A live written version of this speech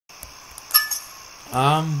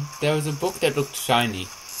There was a book that looked shiny.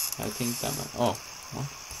 I think that might... Oh, what?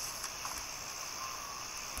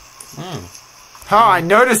 Oh, I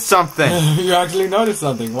noticed something! You actually noticed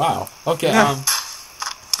something, wow. Okay, Yeah.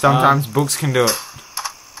 Sometimes books can do it.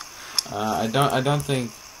 I don't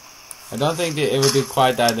think that it would be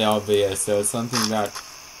quite that obvious. There was something that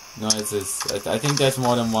noises. I think there's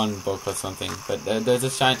more than one book or something. But there's a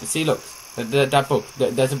shiny... See, look. That book.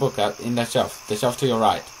 There's a book out in that shelf. The shelf to your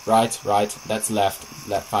right. Right. That's left.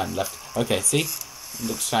 Fine, left. Okay, see? It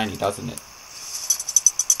looks shiny, doesn't it?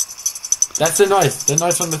 That's the noise. The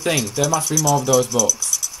noise from the thing. There must be more of those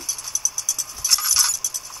books.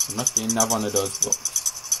 There must be another one of those books.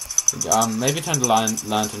 Maybe turn the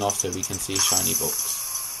lantern off so we can see shiny books.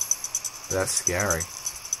 That's scary.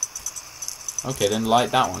 Okay, then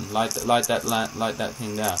light that one. Light that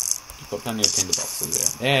thing there. You've got plenty of tinder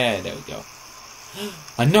boxes there. There we go.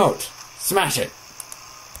 A note! Smash it!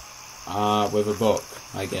 With a book,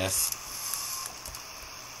 I guess.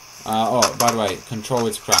 Oh, by the way, control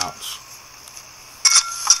its crouch.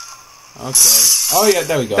 Okay. Oh yeah,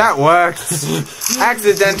 there we go. That worked!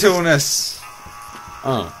 Accidentalness!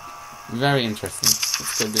 Oh. Very interesting.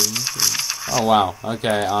 Let's go do... Oh wow,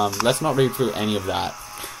 okay, let's not read through any of that.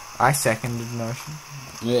 I seconded the motion.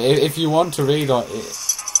 If you want to read on...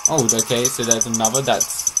 Oh, okay, so there's another,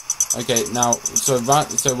 that's... Okay, now, so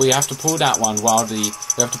we have to pull that one while the...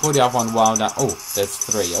 We have to pull the other one while that... Oh, there's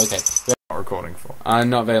 3, okay. Not recording for.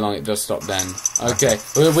 Not very long, it just stopped then. Okay,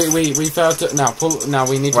 we failed to... Now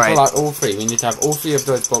we need to pull out all 3. We need to have all 3 of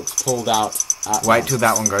those books pulled out at Wait once. till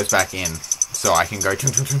that one goes back in. So I can go and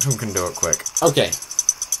do it quick. Okay.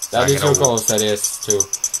 That is your goal, that is to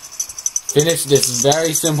finish this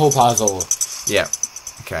very simple puzzle. Yep.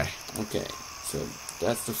 Okay. Okay, so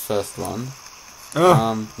that's the first one.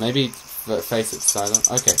 Ugh. Maybe face it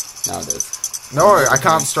silent. Okay, now it is. No, I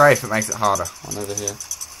can't strafe, it makes it harder. One over here.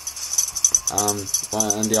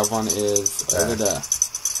 One, and the other one is over there.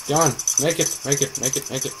 Go on, make it.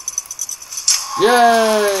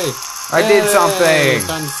 Yay! I did something!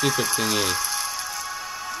 Found the secret thingy.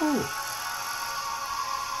 Oh.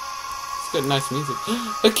 It's got nice music.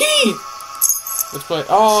 A key! Let's play.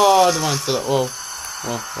 Oh, the Wine Cellar. Whoa.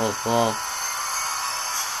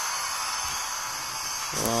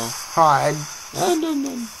 Hide.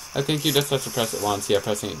 No. I think you just have to press it once. Yeah,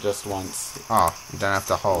 pressing it just once. Oh, you don't have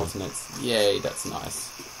to hold. Yay, that's nice.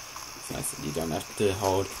 It's nice that you don't have to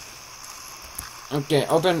hold. Okay,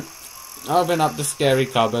 open up the scary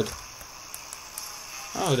cupboard.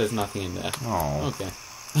 Oh, there's nothing in there. Oh. Okay.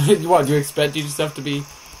 What, you expect you just have to be...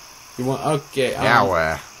 You want... Okay, yeah,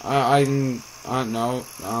 where? I don't know.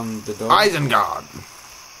 The door... Isengard!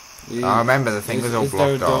 I remember the thing was all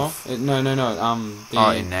blocked off. No.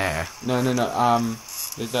 Oh, in there. No.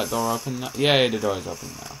 Is that door open now? Yeah, the door is open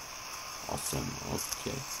now. Awesome.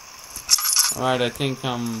 Okay. Alright, I think,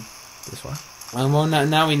 This way? well,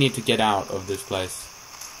 now we need to get out of this place.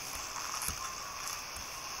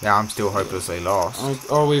 Yeah, I'm still hopelessly lost.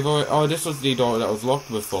 This was the door that was locked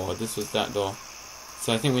before. This was that door.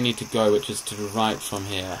 So I think we need to go, which is to the right from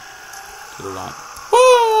here. To the right.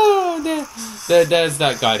 Oh, there's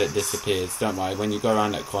that guy that disappears. Don't worry. When you go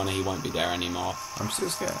around that corner, he won't be there anymore. I'm still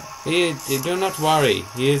scared. Do not worry.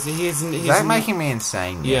 Is that making me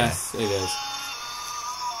insane? Yeah. Yes, it is.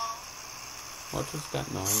 What was that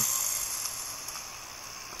noise?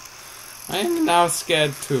 I am now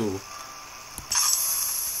scared too.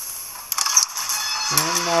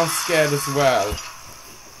 I'm now scared as well.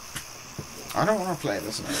 I don't want to play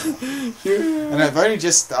this anymore. And I've only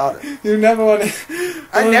just started. You never want to...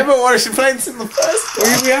 I never wanted to play this in the first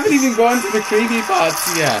place. We haven't even gone to the creepy parts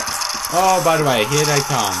yet. Oh, by the way, here they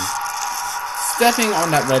come. Stepping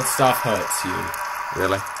on that red stuff hurts you.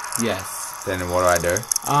 Really? Yes. Then what do I do?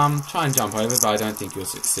 Try and jump over, but I don't think you'll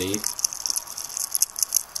succeed.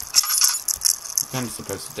 You're kind of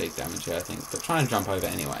supposed to take damage here, I think. But try and jump over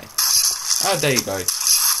anyway. Oh, there you go.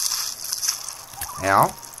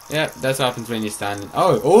 Ow. Yep, that's what happens when you're standing.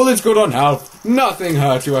 Oh, all is good on health. Nothing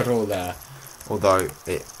hurt you at all there. Although,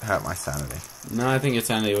 it hurt my sanity. No, I think your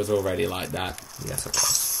sanity was already like that. Yes, it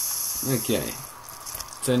was. Okay.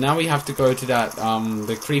 So now we have to go to that,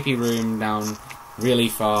 the creepy room down really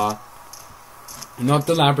far. Not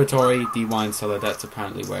the laboratory, the wine cellar. That's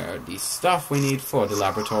apparently where the stuff we need for the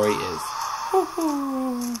laboratory is.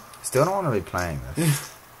 Still don't want to be playing this.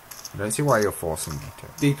 I don't see why you're forcing me to.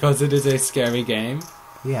 Because it is a scary game.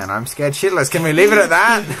 Yeah, and I'm scared shitless. Can we leave it at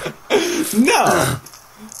that? No!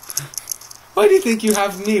 Why do you think you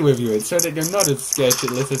have me with you? It's so that you're not as scared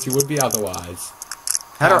shitless as you would be otherwise.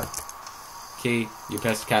 How do I... Key. You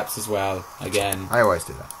pressed caps as well. Again. I always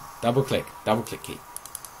do that. Double click. Double click key.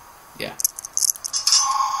 Yeah.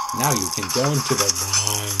 Now you can go into the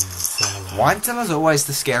wine cellar. Wine Cellar's always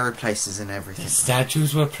the scary places and everything. The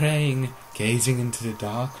statues were praying, gazing into the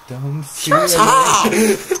dark domes. Shut up!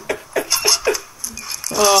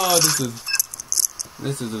 Oh,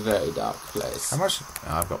 this is a very dark place. How much? Oh,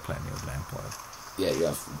 I've got plenty of lamp oil. Yeah, you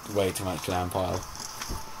have way too much lamp oil.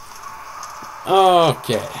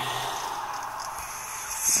 Okay.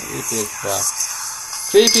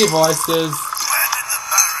 Creepy voices.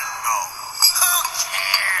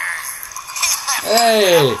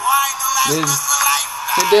 Hey!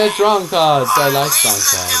 They're drunkards. I like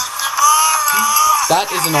drunkards.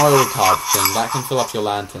 That is an oil tub thing. That can fill up your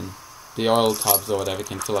lantern. The oil tubs or whatever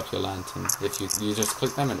can fill up your lantern. If you just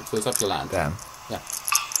click them and it fills up your lantern. Damn. Yeah.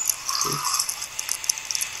 See?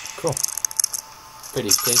 Cool. Pretty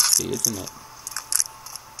tasty, isn't it?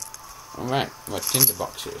 Alright, what tinder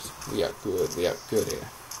boxes? We are good here.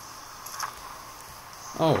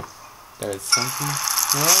 Oh, there is something.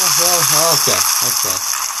 Oh, okay.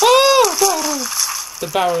 Oh, barrel! The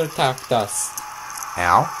barrel attacked us.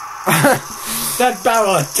 Ow. That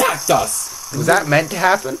barrel attacked us! Was that meant to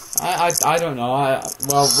happen? I don't know.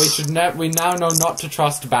 Well, we now know not to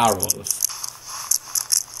trust barrels.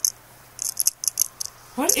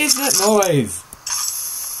 What is that noise?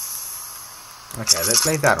 Okay, let's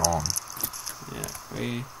leave that on.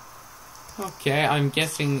 Yeah, okay, I'm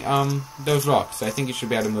guessing, those rocks. I think you should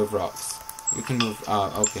be able to move rocks. You can move,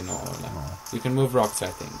 okay, no. You can move rocks, I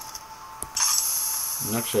think.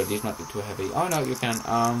 I'm not sure, these might be too heavy. Oh, no, you can,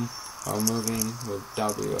 moving with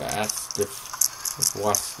WS,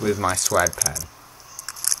 what? With my swag pad.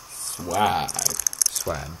 Swag.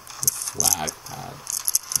 Swag. Swag pad.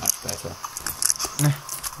 Much better.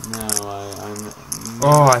 No, I'm...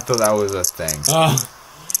 Oh, I thought that was a thing. Oh,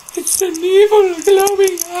 it's an evil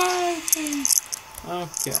glowing eye thing.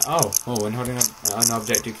 Okay. Oh, when holding up an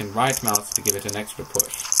object, you can right mouse to give it an extra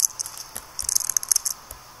push.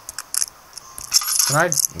 Can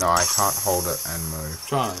I? No, I can't hold it and move.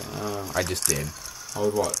 Try. I just did.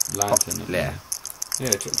 Hold what? Lantern. Yeah.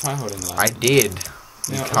 Yeah. Try holding the lantern. I did.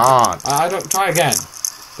 You Yeah, can't. I don't. Try again.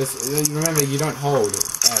 Just, remember, you don't hold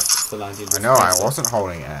F for lantern. I know. I wasn't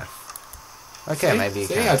holding F. Okay, See? maybe you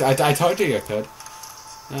See? can. I told you you could.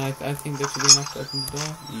 I think that should be enough to open the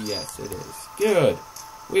door. Yes, it is. Good.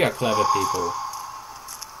 We are clever people.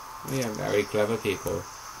 We are very clever people.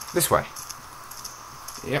 This way.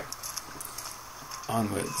 Yep.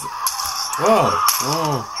 Onwards. Whoa!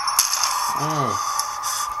 Whoa! Oh.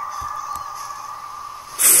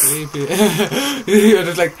 Creepy. You're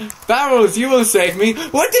just like, barrels, you will save me.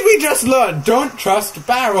 What did we just learn? Don't trust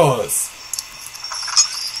barrels.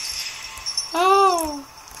 Oh,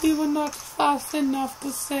 we were not fast enough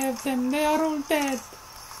to save them. They are all dead.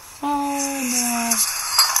 Oh no.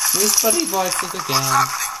 These funny voices again.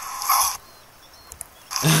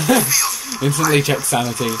 Instantly check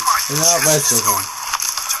sanity. Where's this one?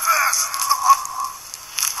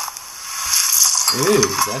 Ooh,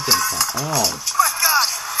 that didn't sound. Oh.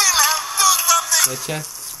 The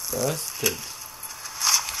chest's bursted.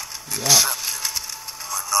 Yeah.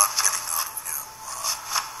 We're not getting out of here.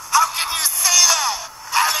 How can you say that?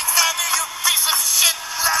 Alexander, you piece of shit!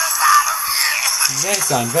 Let us out of here! They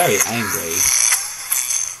sound very angry.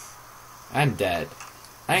 And dead.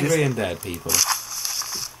 Angry and dead people.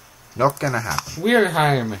 Not gonna happen. We're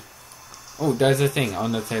home. Oh, there's a thing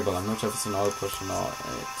on the table. I'm not sure if it's an oil potion or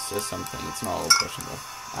it's just something. It's not oil potion though.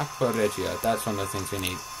 Aquaregia. That's one of the things we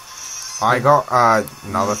need. I got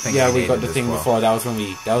another thing. Yeah, I we got needed the thing as well. before. That was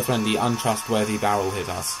when the untrustworthy barrel hit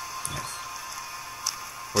us. Yes.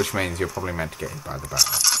 Which means you're probably meant to get hit by the barrel.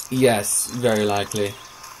 Yes, very likely.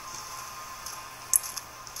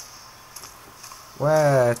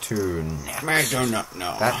 Where to next? I do not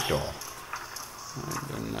know. That door. I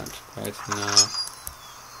do not quite know.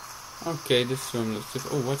 Okay, this room looks just...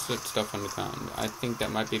 Oh, what's that stuff on the ground? I think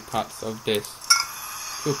that might be parts of this.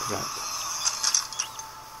 Cook rat.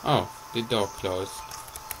 Oh, the door closed.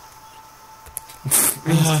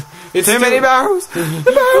 It's Too many barrels!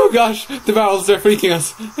 Oh gosh, the barrels, they're freaking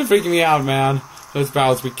us. They're freaking me out, man. Those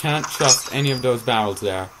barrels, we can't trust any of those barrels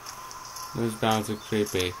there. Those barrels are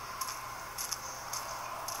creepy.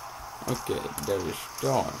 Okay, there is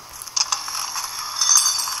door.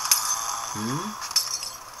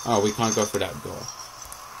 Oh, we can't go through that door.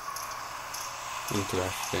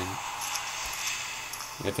 Interesting.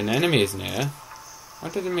 If an enemy is near...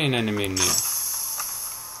 What does it mean, enemy near?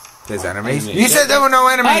 There's enemies? Enemies. You said there were no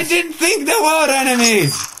enemies! I didn't think there were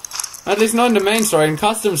enemies! At least not in the main story. In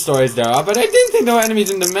custom stories there are, but I didn't think there were enemies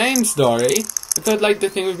in the main story. I thought, like, the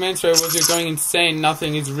thing with main story was you're going insane,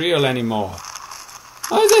 nothing is real anymore.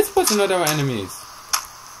 How is I supposed to know there were enemies?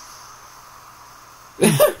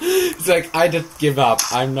 It's like, I just give up.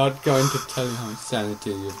 I'm not going to tell you how much sanity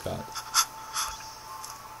you've got.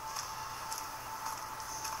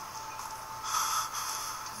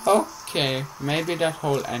 Okay, maybe that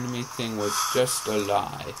whole enemy thing was just a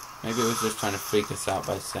lie. Maybe it was just trying to freak us out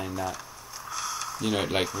by saying that. You know,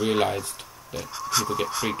 like, realized that people get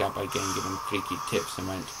freaked out by getting given freaky tips and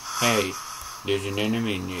went, hey, there's an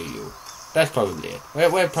enemy near you. That's probably it.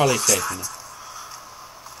 We're probably safe enough.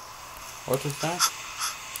 What was that?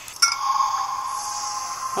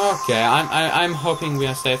 Okay, I'm hoping we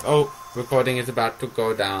are safe. Oh, recording is about to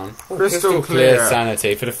go down. Oh, Crystal clear.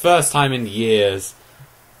 Sanity for the first time in years.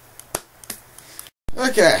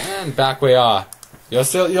 Okay. And back we are. You're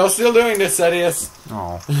still doing this, Sedius.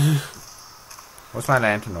 Oh. What's my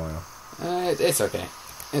lantern oil? It's okay.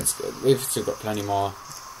 It's good. We've still got plenty more.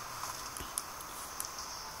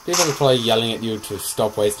 People are probably yelling at you to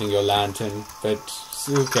stop wasting your lantern, but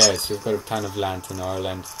who cares? You've got a ton of lantern oil,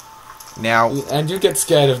 and you get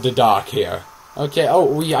scared of the dark here. Okay.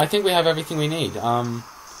 Oh, I think we have everything we need.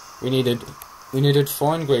 We needed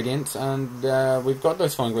 4 ingredients, and we've got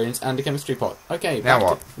those 4 ingredients and the chemistry pot. Okay. Now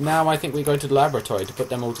what? Now I think we go to the laboratory to put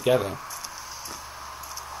them all together.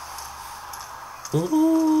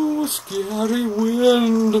 Ooh, scary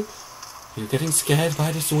wind. Are you getting scared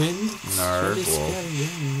by this wind? No, Really scary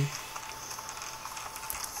wind.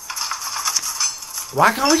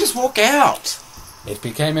 Why can't we just walk out? It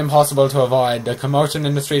became impossible to avoid. The commotion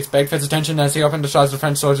in the streets begged for his attention as he opened the shutters. The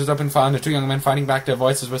French soldiers opened fire, and the 2 young men fighting back. Their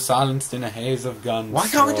voices were silenced in a haze of guns. Why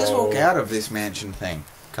can't we just walk out of this mansion thing?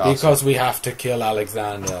 Castle. Because we have to kill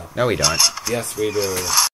Alexander. No, we don't. Yes, we do.